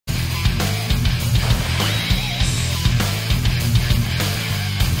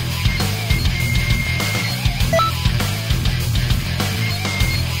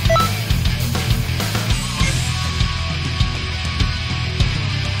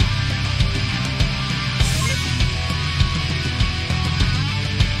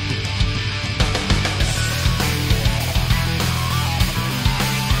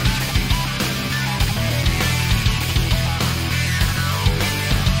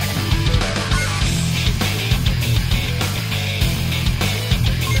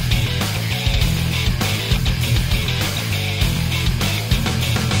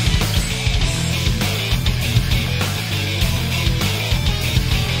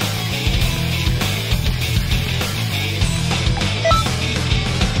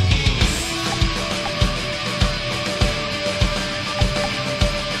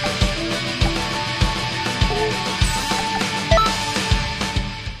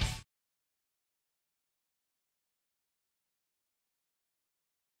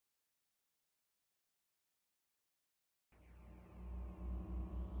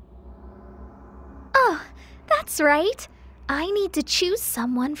That's right. I need to choose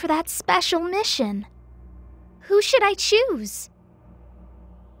someone for that special mission. Who should I choose?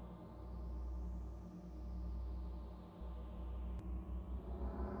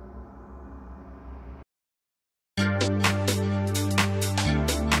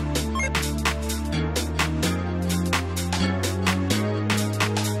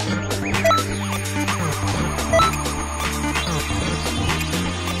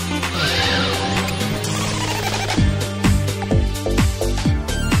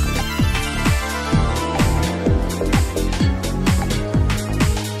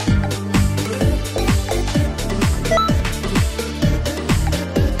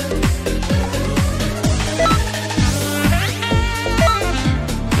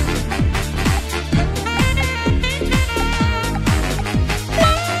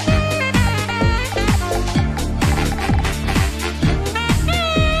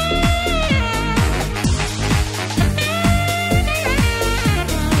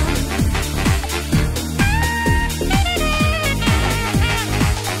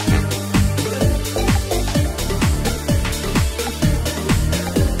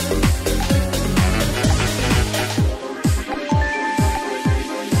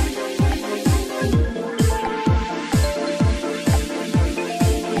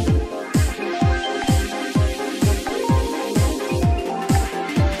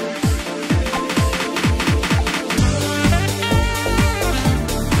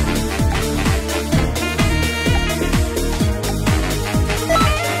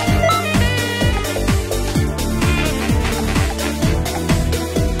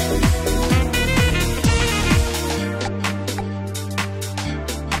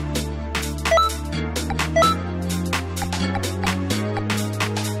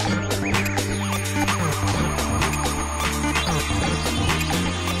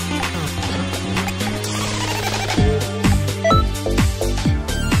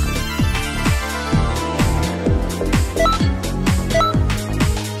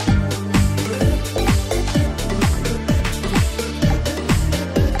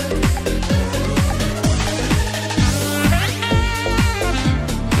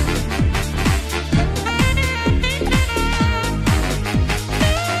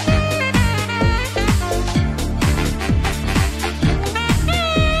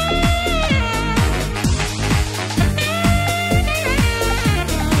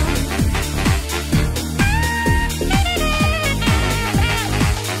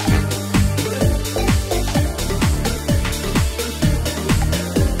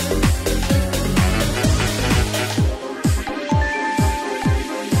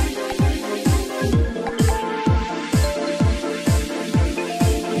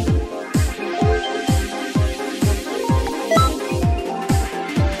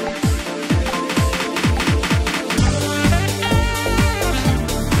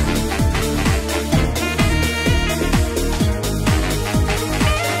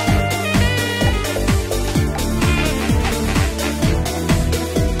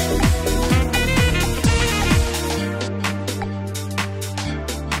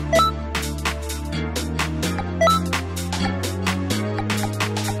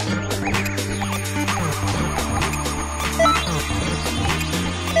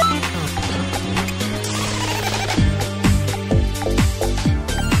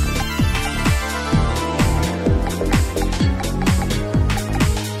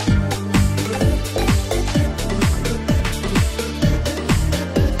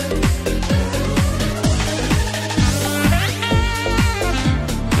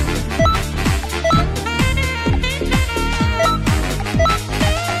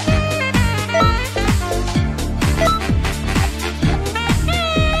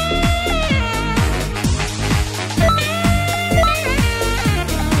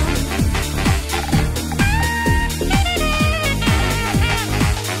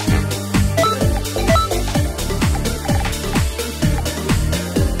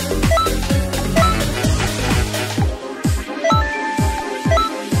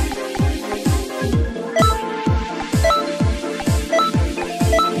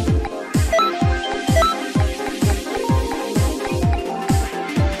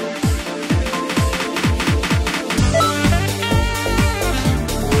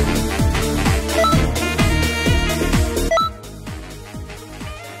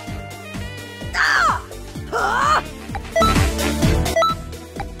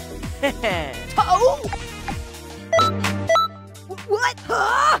 Oh! What?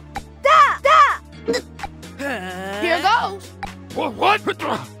 Huh? Da! Here goes. What?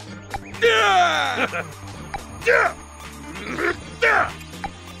 Yeah! Yeah! Yeah!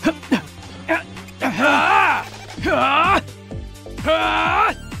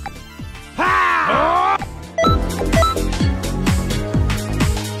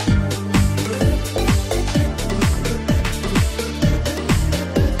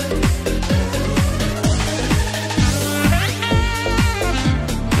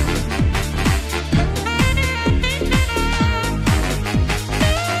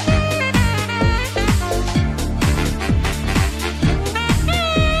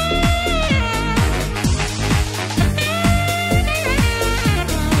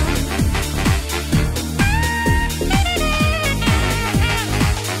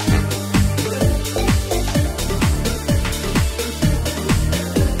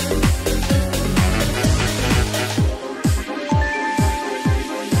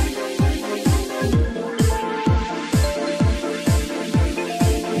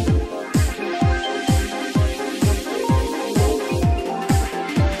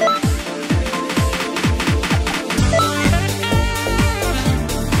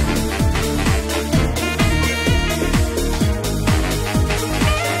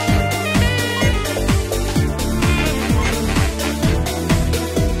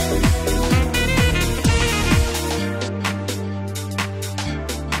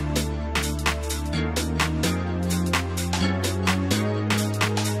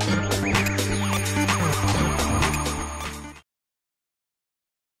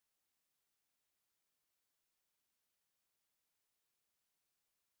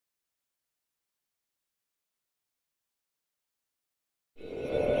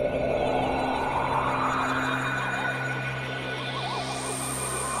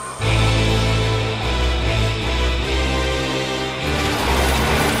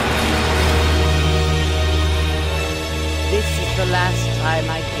 The last time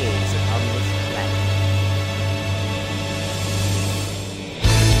I gaze upon this planet.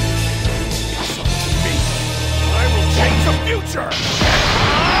 Listen to me. I will change the future!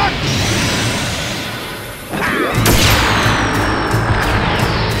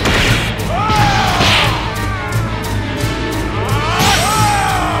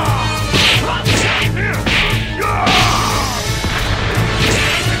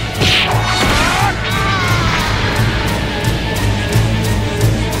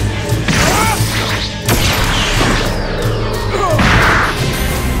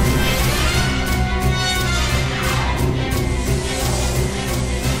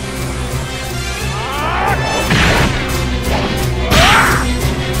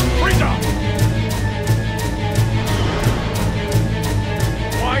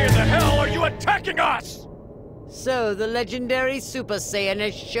 Attacking us! So the legendary Super Saiyan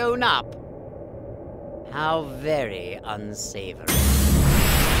has shown up. How very unsavory.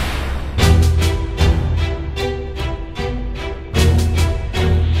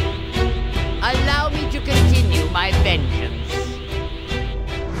 Allow me to continue my vengeance.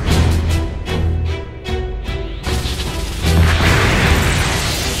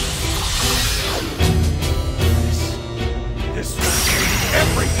 This will change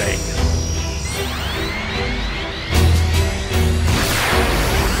everything!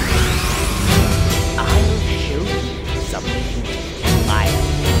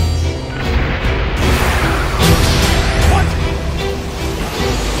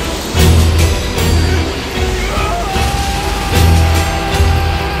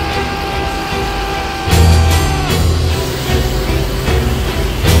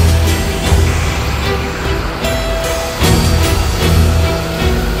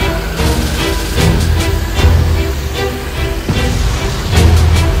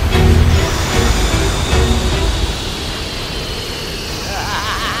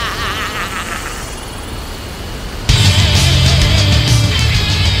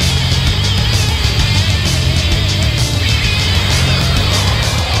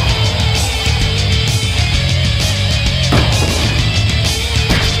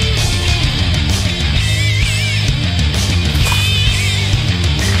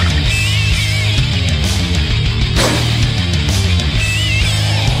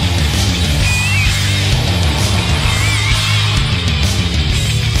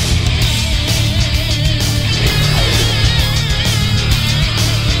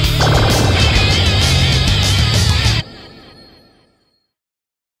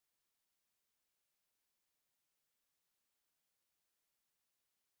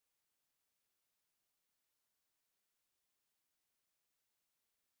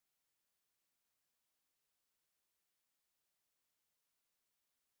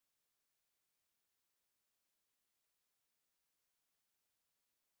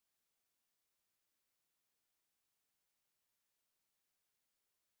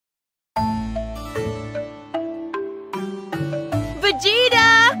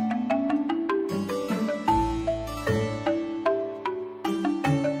 Vegeta!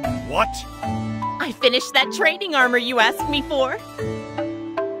 What? I finished that training armor you asked me for.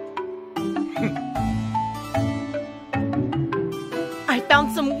 I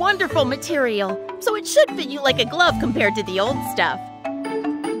found some wonderful material, so it should fit you like a glove compared to the old stuff.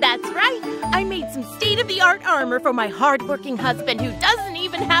 That's right, I made some state-of-the-art armor for my hard-working husband who doesn't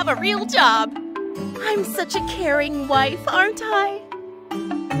even have a real job. I'm such a caring wife, aren't I?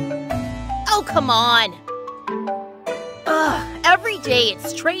 Oh, come on. Ugh, every day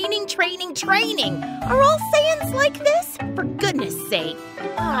it's training, training, training. Are all Saiyans like this? For goodness sake.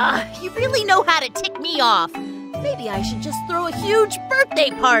 You really know how to tick me off. Maybe I should just throw a huge birthday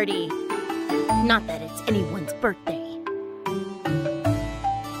party. Not that it's anyone's birthday.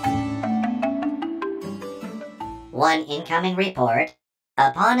 One incoming report.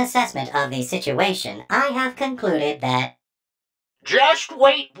 Upon assessment of the situation, I have concluded that... Just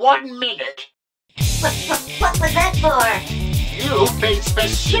wait 1 minute. What was that for? You've been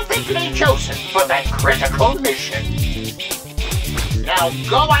specifically chosen for that critical mission. Now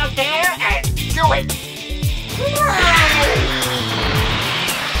go out there and do it!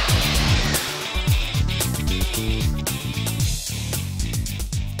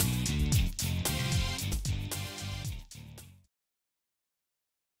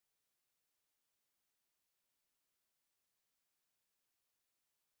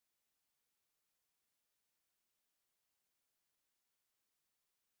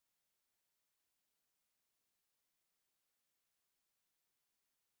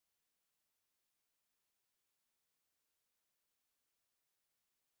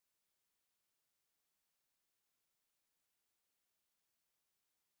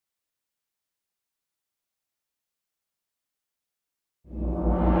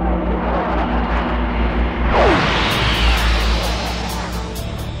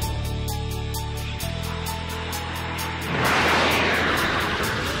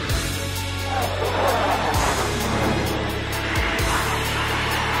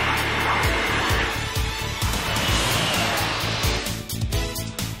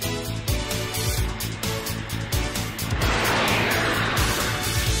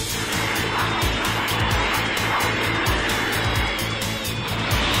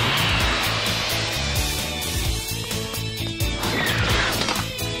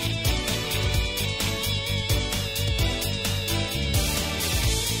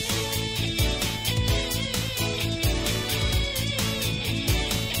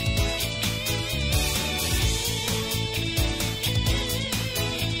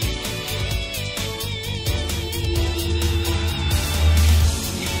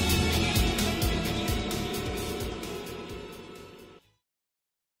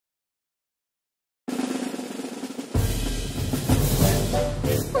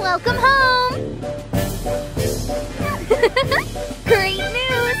 Welcome home! Great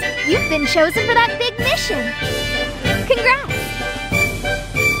news! You've been chosen for that big mission! Congrats!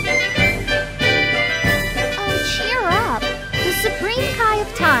 Oh, cheer up! The Supreme Kai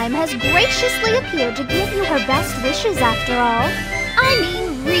of Time has graciously appeared to give you her best wishes after all. I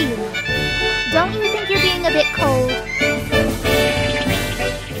mean, really. Don't you think you're being a bit cold?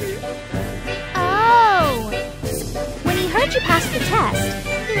 Oh! When he heard you pass the test,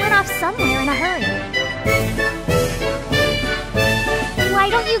 he went off somewhere in a hurry. Why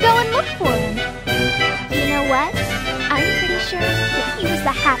don't you go and look for him? You know what? I'm pretty sure that he was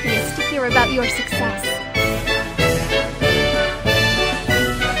the happiest to hear about your success.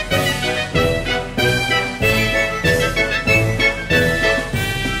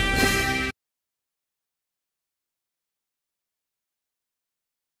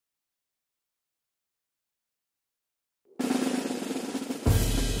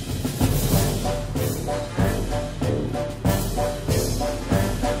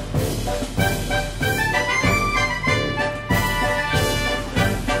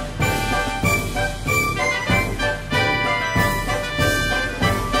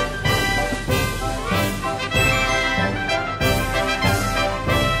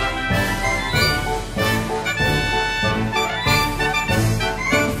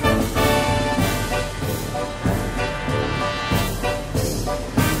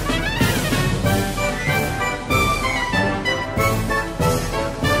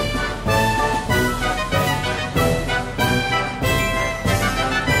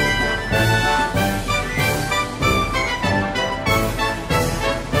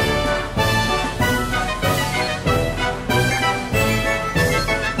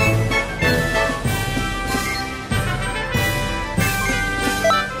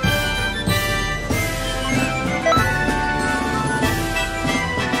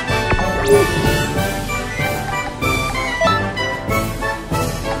 Hey!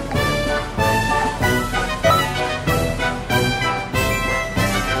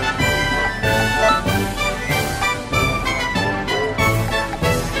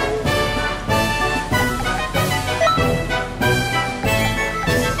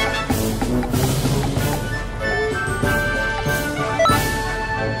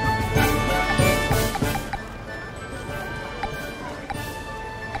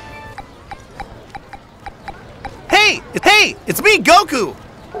 It's me, Goku!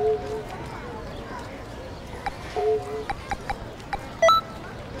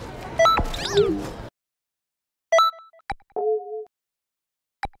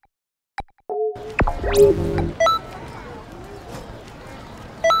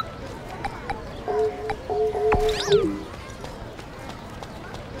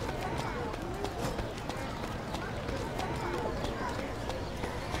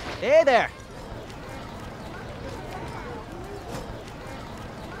 Hey there!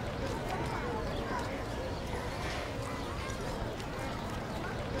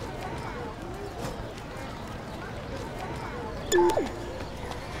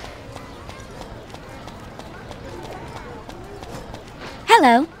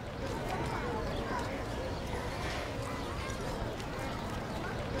 Hello.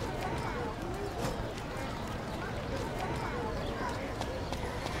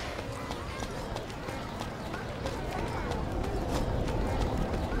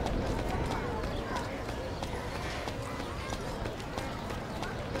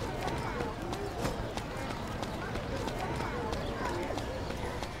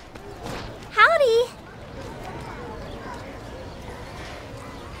 Howdy.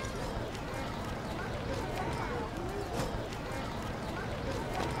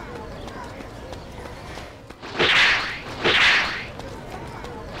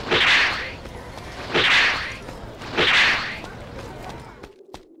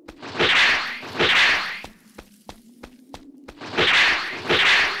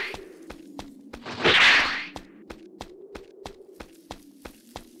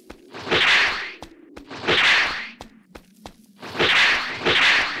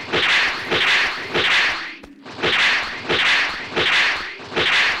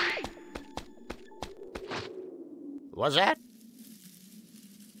 Was that?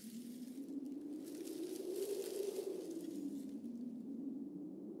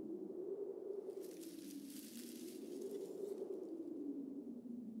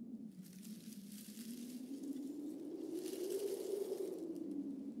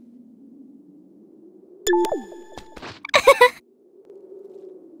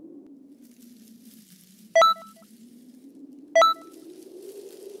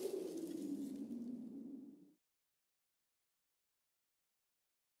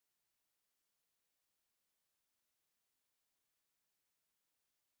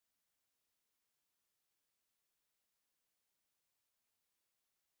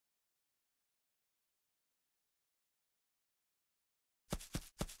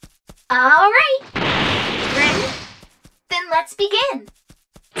 All right. Ready? Then let's begin.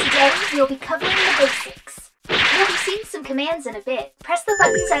 Today, we'll be covering the basics. You'll be seeing some commands in a bit. Press the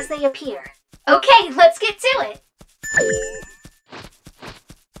buttons as they appear. Okay, let's get to it.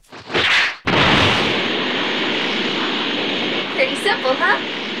 Pretty simple, huh?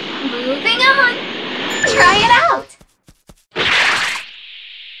 Moving on. Try it out.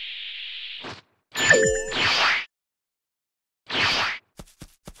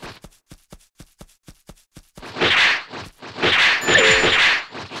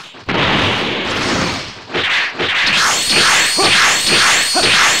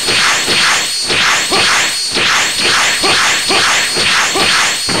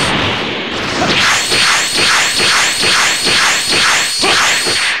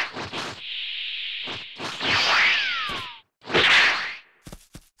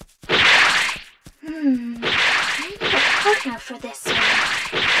 I need a partner for this one.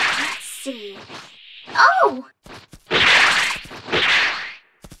 Let's see. Oh!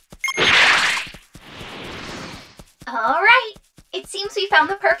 Alright, it seems we found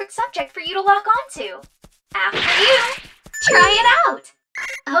the perfect subject for you to lock onto. After you, try it out!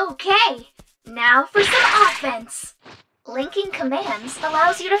 Okay, now for some offense. Linking commands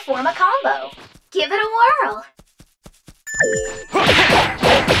allows you to form a combo. Give it a whirl.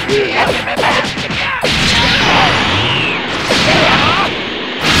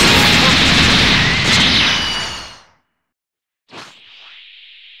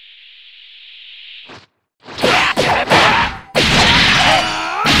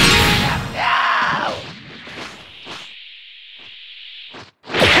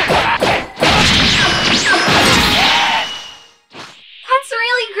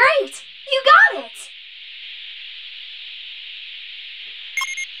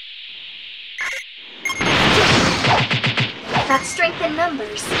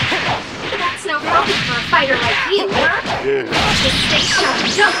 numbers. But that's no problem for a fighter like you, huh? Just stay sharp,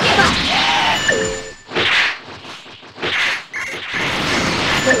 don't give up!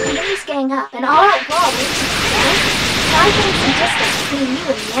 The enemies gang up, and all-out brawl leads to try putting some distance between you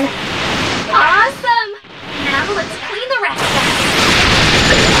and the enemy. Awesome! Now let's clean the rest up.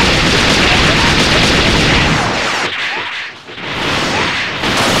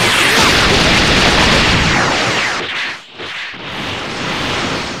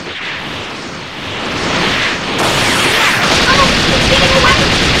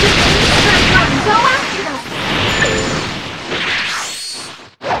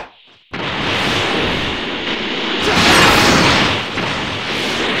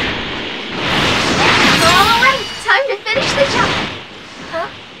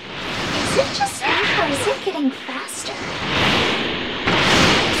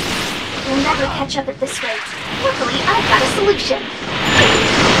 Catch up at this rate. Luckily, I've got a solution.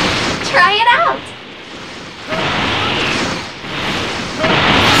 Try it out!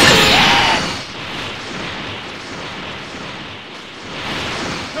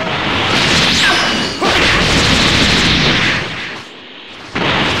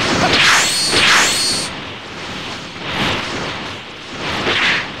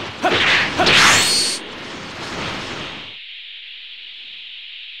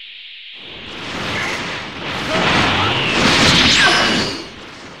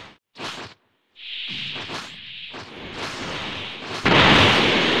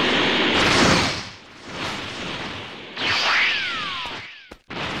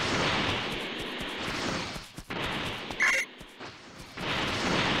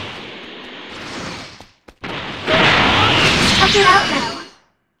 You're out now.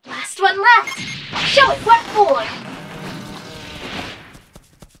 Last one left. Show it what for.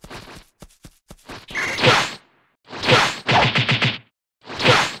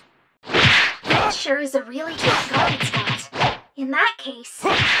 That sure is a really cute guard it's got. In that case,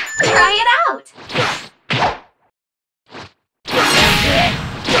 try it out.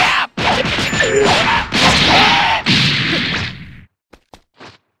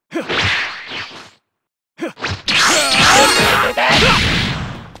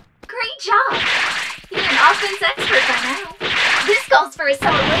 Great job! You're an offense expert by now. This calls for a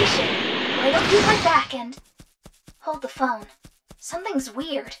celebration. Why don't you head back and hold the phone? Something's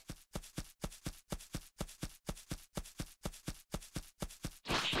weird.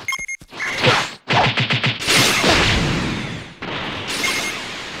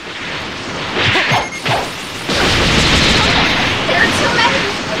 There are too many.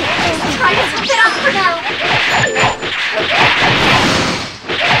 Just try to flip it off for now.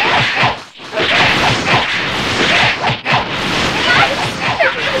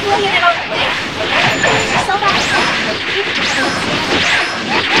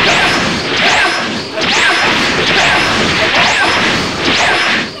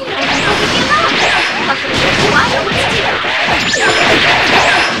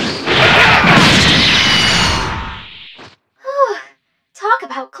 Talk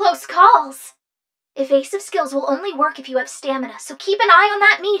about close calls. Evasive skills will only work if you have stamina, so keep an eye on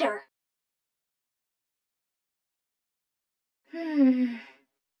that meter.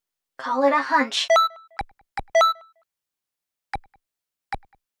 Call it a hunch.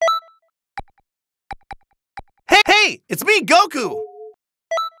 Hey, it's me, Goku!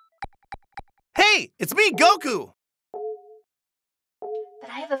 Hey, it's me, Goku! But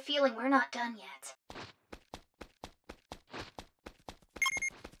I have a feeling we're not done yet.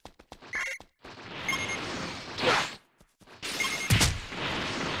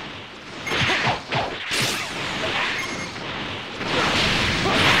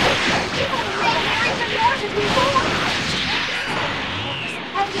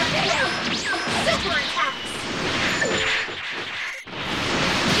 Super attacks!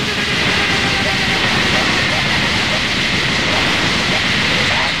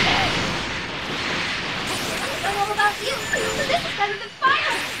 I don't know about you, but this is better than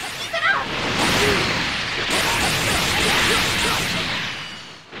fire! Keep it up!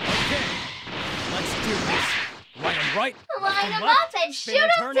 Okay, let's do this. Line 'em right. Line 'em left, up and spin shoot 'em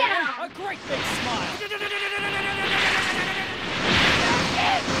turn in, down! a great big smile.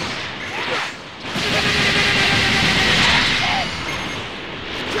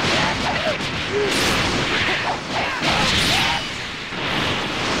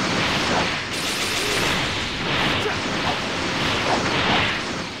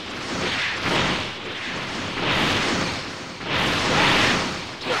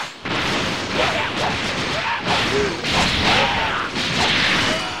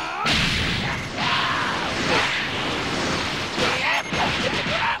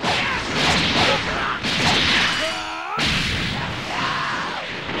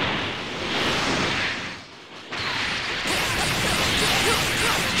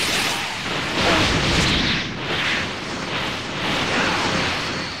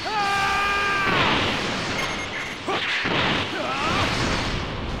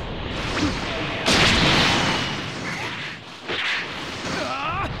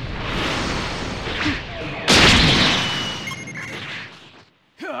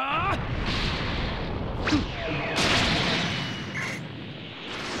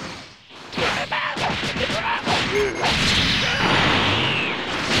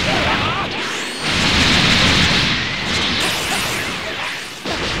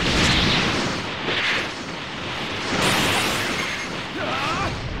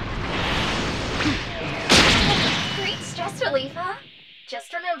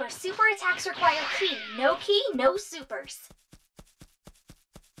 super attacks require key. No key, no supers.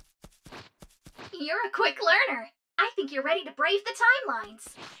 You're a quick learner. I think you're ready to brave the timelines.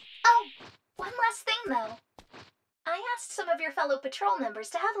 Oh, one last thing though. I asked some of your fellow patrol members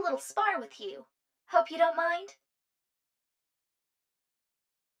to have a little spar with you. Hope you don't mind?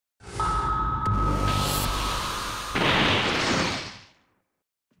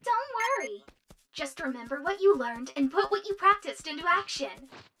 Don't worry. Just remember what you learned and put what you practiced into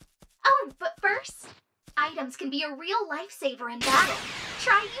action. Oh, but first, items can be a real lifesaver in battle.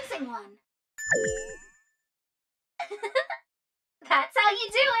 Try using one. That's how you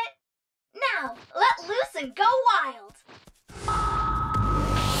do it. Now, let loose and go wild.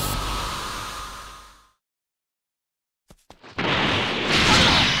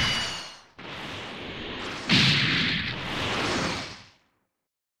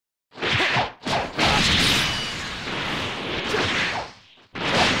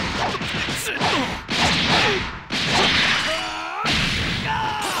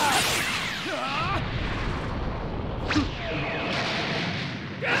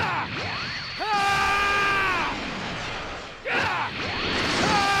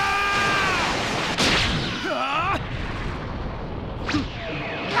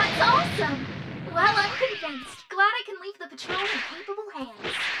 Glad I can leave the patrol in capable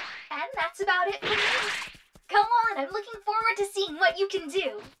hands. And that's about it for me. Go on, I'm looking forward to seeing what you can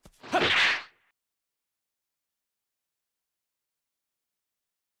do.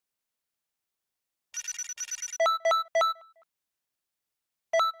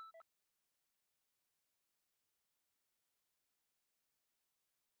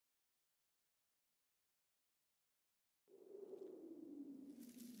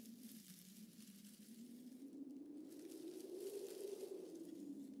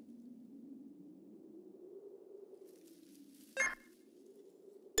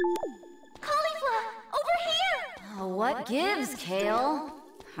 What gives, Kale?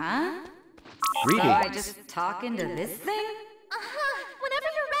 Huh? Reading. So I just talk into this thing? Whenever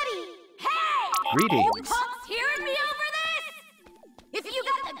you're ready. Hey! Greetings. You punks hearing me over this? If you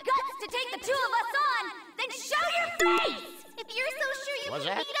got the guts to take the two of us on, then show your face! If you're so sure you What's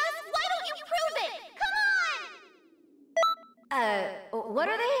can that? beat us, why don't you prove it? Come on! What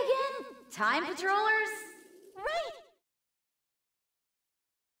are they again? Time patrollers? Right.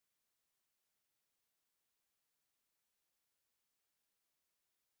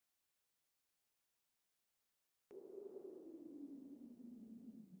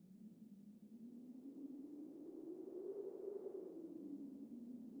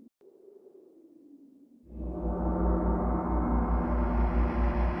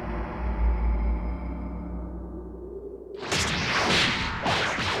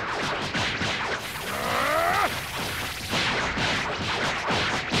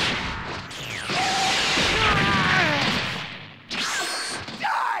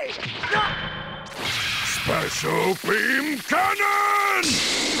 Special beam cannon!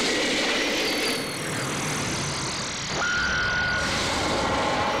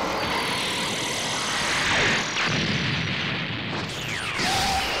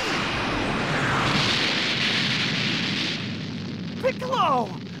 Piccolo!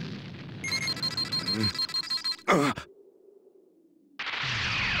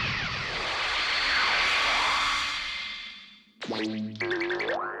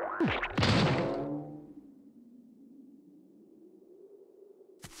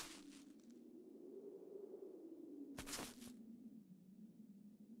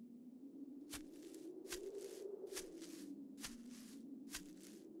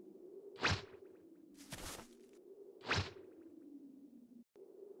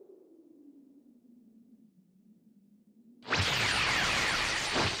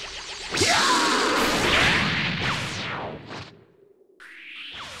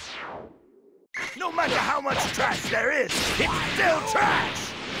 No matter how much trash there is, it's still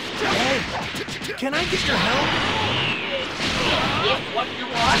trash! Hey, can I get your help? Get what you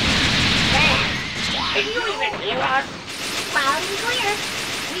want. Can you even hear us? Loud and clear.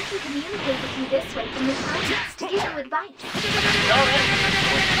 We can communicate with you this way from the contacts to give you advice.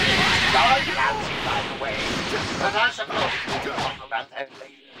 Sorry, lousy, by the way. But I suppose we can talk about that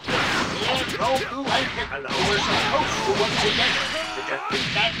later. Yeah, Goku and Piccolo were supposed to work together to defeat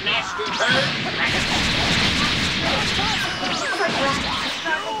that nasty bird.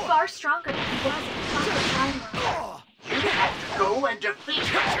 But far stronger than he was at the top of the timeline. You have to go and defeat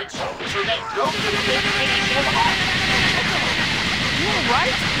him so that Goku can finish him off. You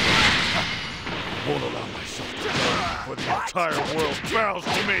alright? Won't allow myself to die before the entire world bows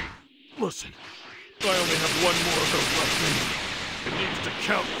to me. Listen, I only have one more of those left in me. It needs to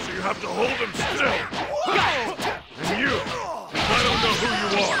count, so you have to hold him still. And you, I don't know who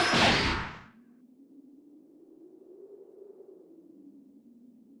you are.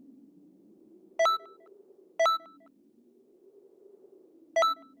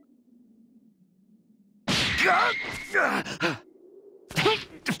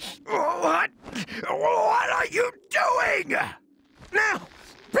 What? What are you doing? Now,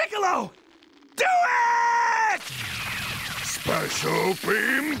 Piccolo, do it! Special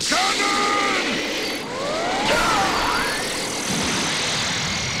beam cannon!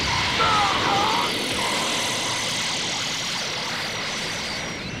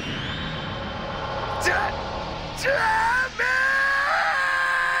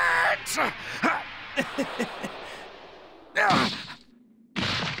 Damn it!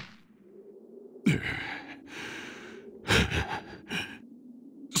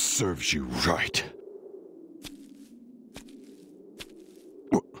 Serves you right.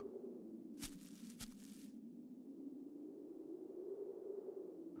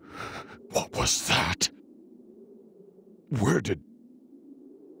 What was that? Where did...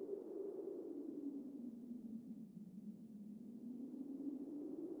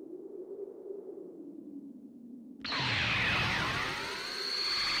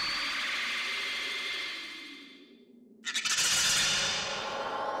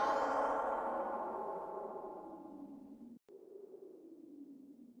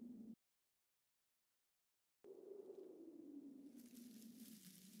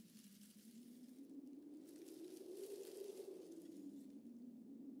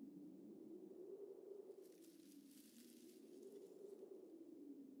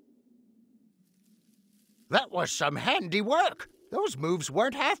 That was some handy work. Those moves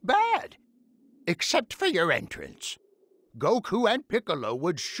weren't half bad. Except for your entrance. Goku and Piccolo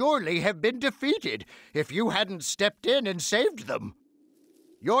would surely have been defeated if you hadn't stepped in and saved them.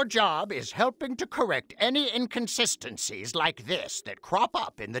 Your job is helping to correct any inconsistencies like this that crop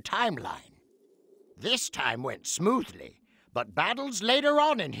up in the timeline. This time went smoothly, but battles later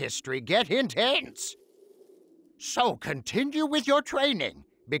on in history get intense. So continue with your training,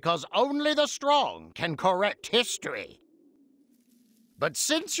 because only the strong can correct history. But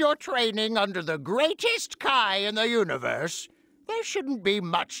since you're training under the greatest Kai in the universe, there shouldn't be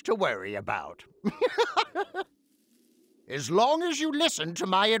much to worry about. As long as you listen to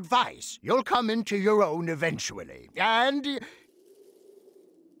my advice, you'll come into your own eventually, and...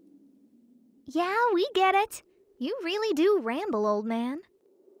 Yeah, we get it. You really do ramble, old man.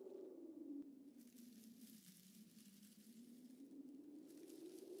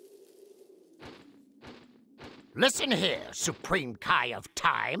 Listen here, Supreme Kai of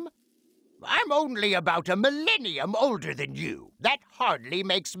Time. I'm only about a millennium older than you. That hardly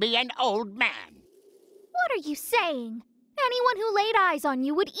makes me an old man. What are you saying? Anyone who laid eyes on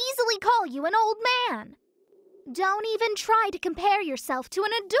you would easily call you an old man. Don't even try to compare yourself to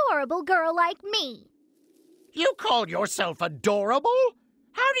an adorable girl like me. You call yourself adorable?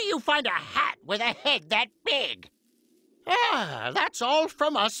 How do you find a hat with a head that big? That's all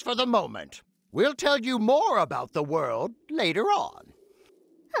from us for the moment. We'll tell you more about the world later on.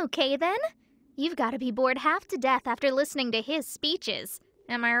 Okay, then. You've got to be bored half to death after listening to his speeches.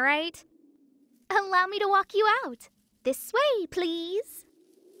 Am I right? Allow me to walk you out. This way, please.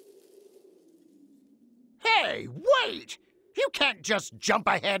 Hey, wait! You can't just jump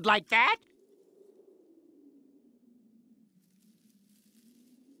ahead like that!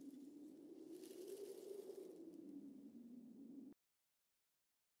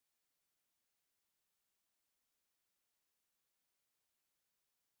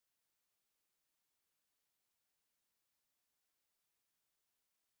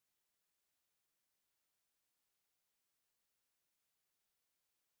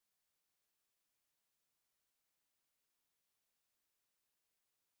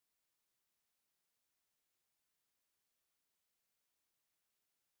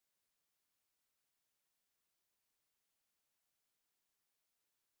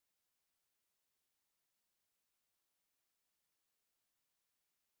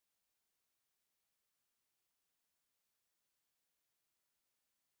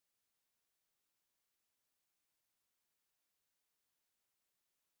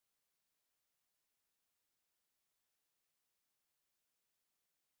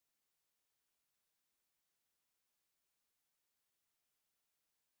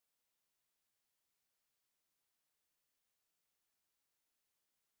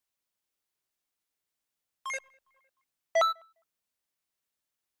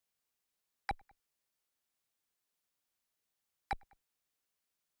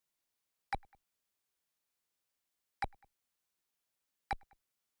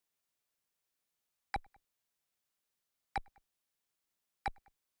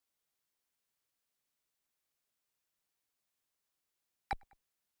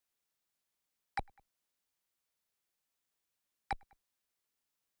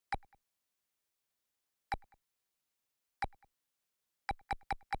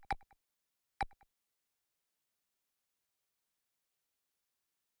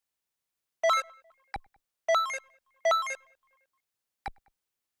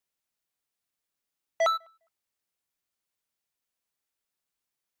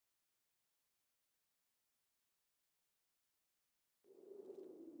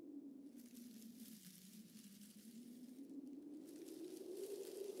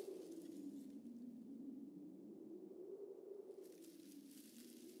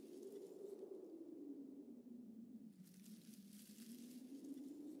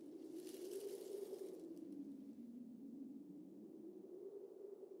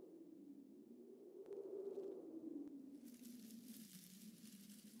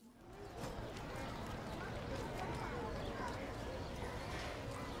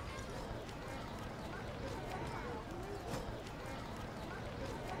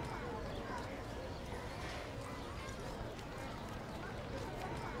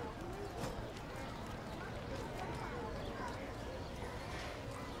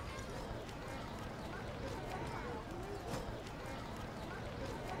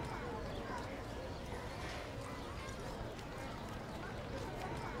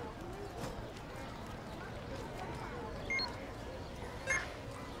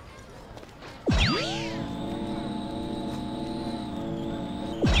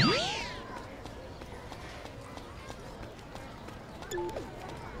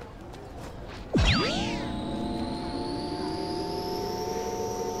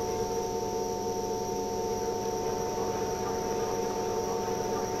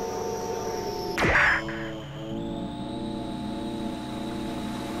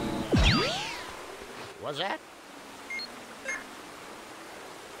 Was that?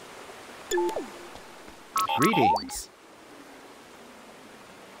 Greetings.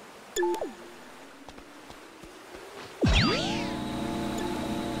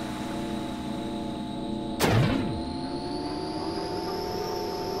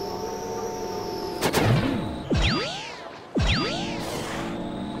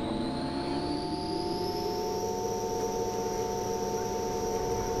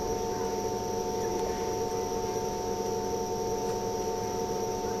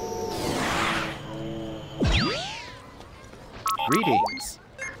 Greetings.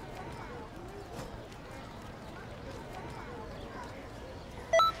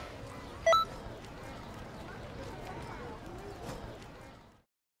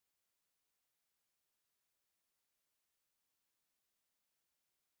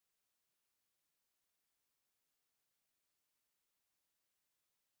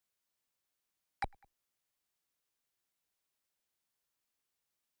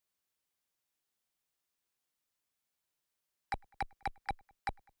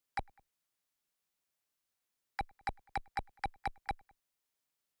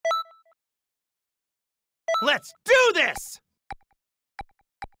 Let's do this!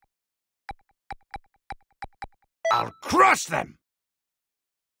 I'll crush them!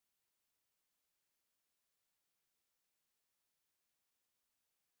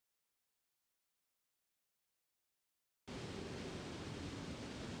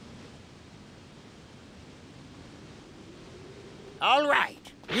 All right.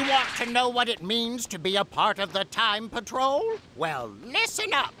 You want to know what it means to be a part of the Time Patrol? Well,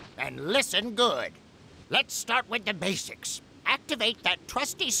 listen up, and listen good. Let's start with the basics. Activate that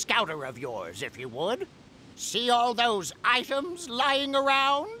trusty scouter of yours, if you would. See all those items lying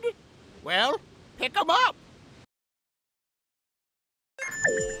around? Well, pick 'em up.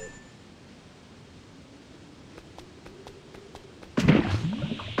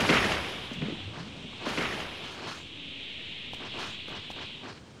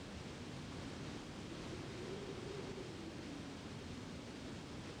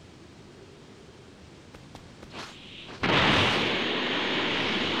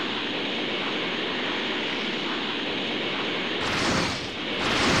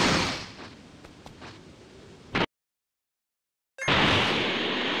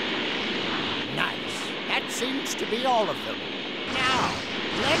 Seems to be all of them. Now,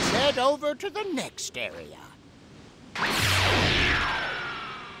 let's head over to the next area.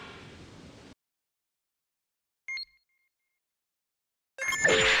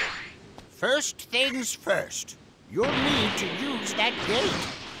 First things first, you'll need to use that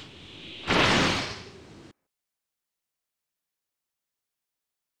gate.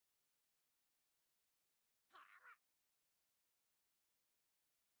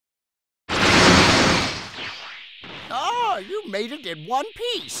 Oh, you made it in one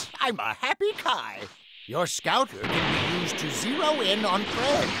piece. I'm a happy Kai. Your scouter can be used to zero in on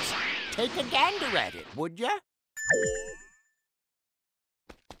friends. Take a gander at it, would ya?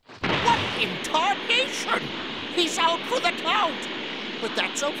 What in tarnation? He's out for the count. But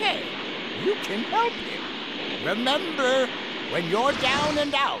that's okay. You can help him. Remember, when you're down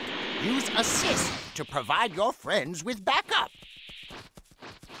and out, use assist to provide your friends with backup.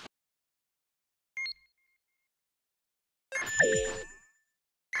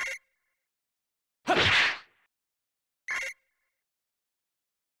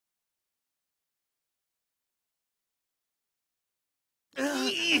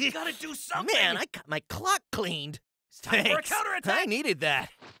 Gotta do something! Man, I got my clock cleaned. It's time for a Thanks. counterattack! I needed that.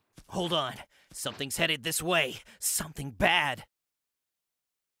 Hold on. Something's headed this way. Something bad.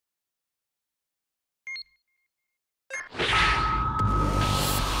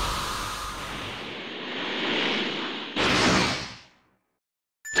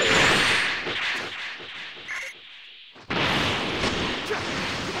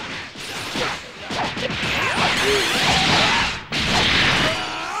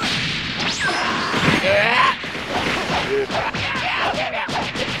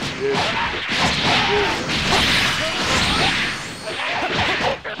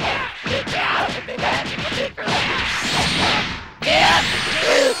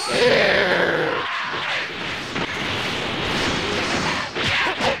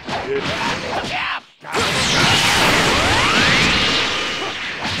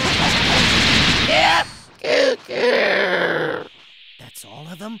 That's all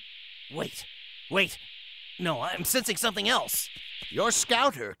of them? Wait. No, I'm sensing something else. Your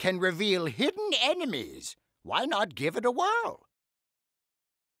scouter can reveal hidden enemies. Why not give it a whirl?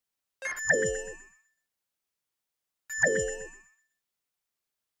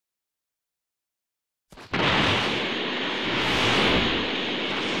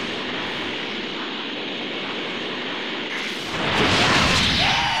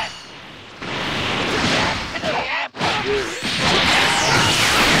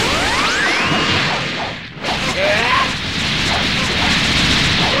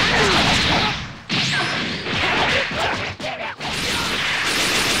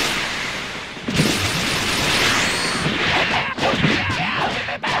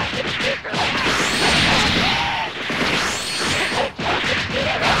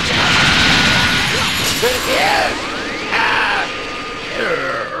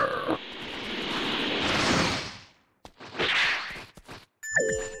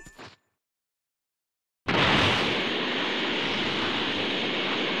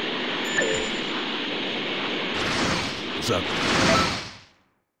 What's up?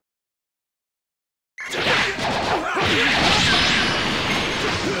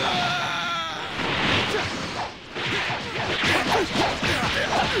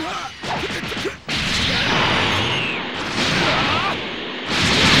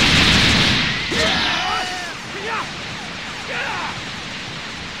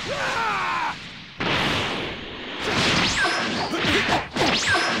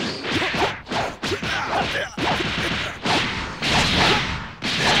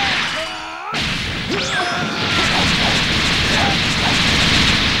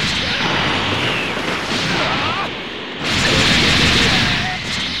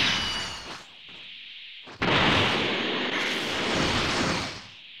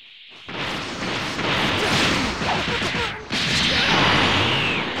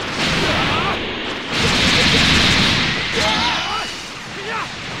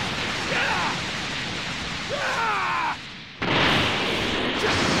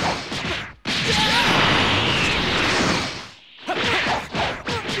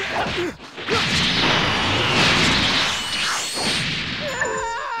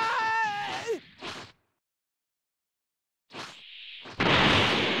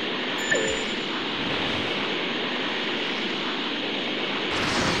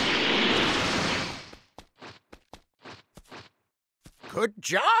 Good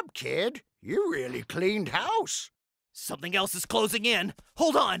job, kid. You really cleaned house. Something else is closing in.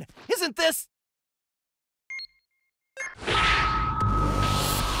 Hold on. Isn't this...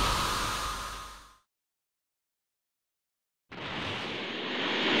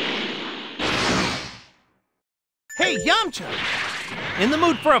 Hey, Yamcha! In the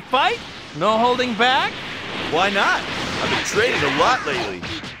mood for a fight? No holding back? Why not? I've been training a lot lately.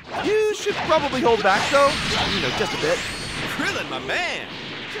 You should probably hold back, though. You know, just a bit. Krillin, my man!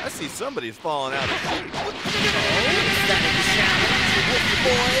 I see somebody's falling out of shape.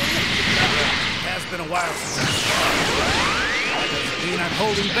 Has been a while since I sparred. That doesn't mean I'm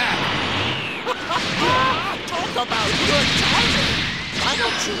holding back. Talk about good timing! Why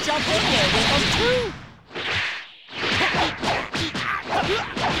don't you jump in there with them too?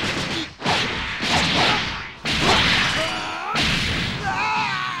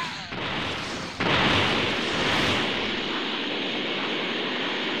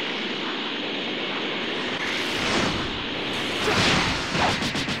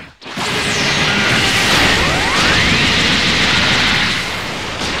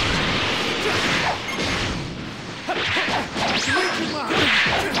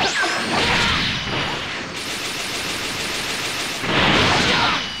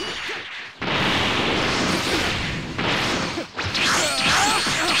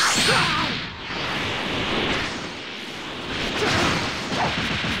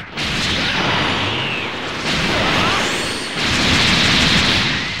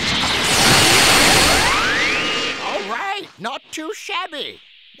 Not too shabby.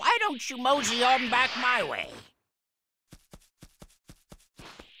 Why don't you mosey on back my way?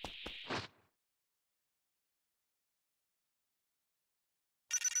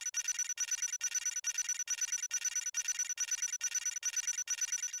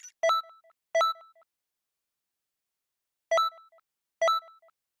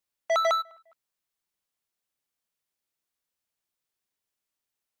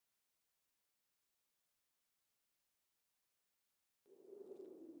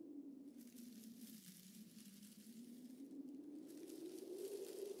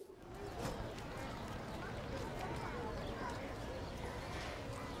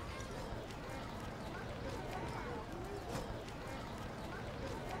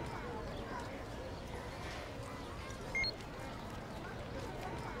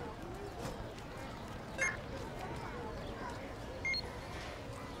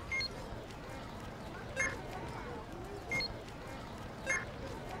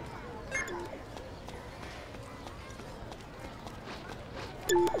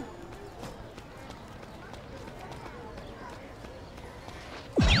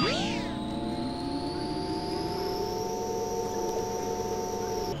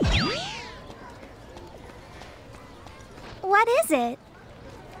 What is it?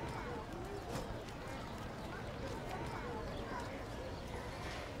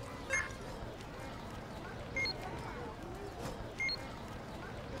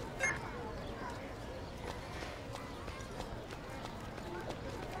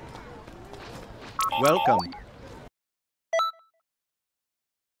 Welcome.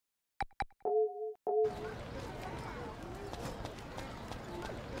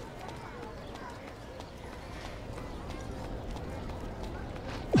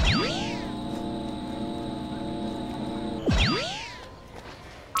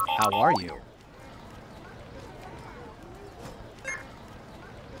 How are you?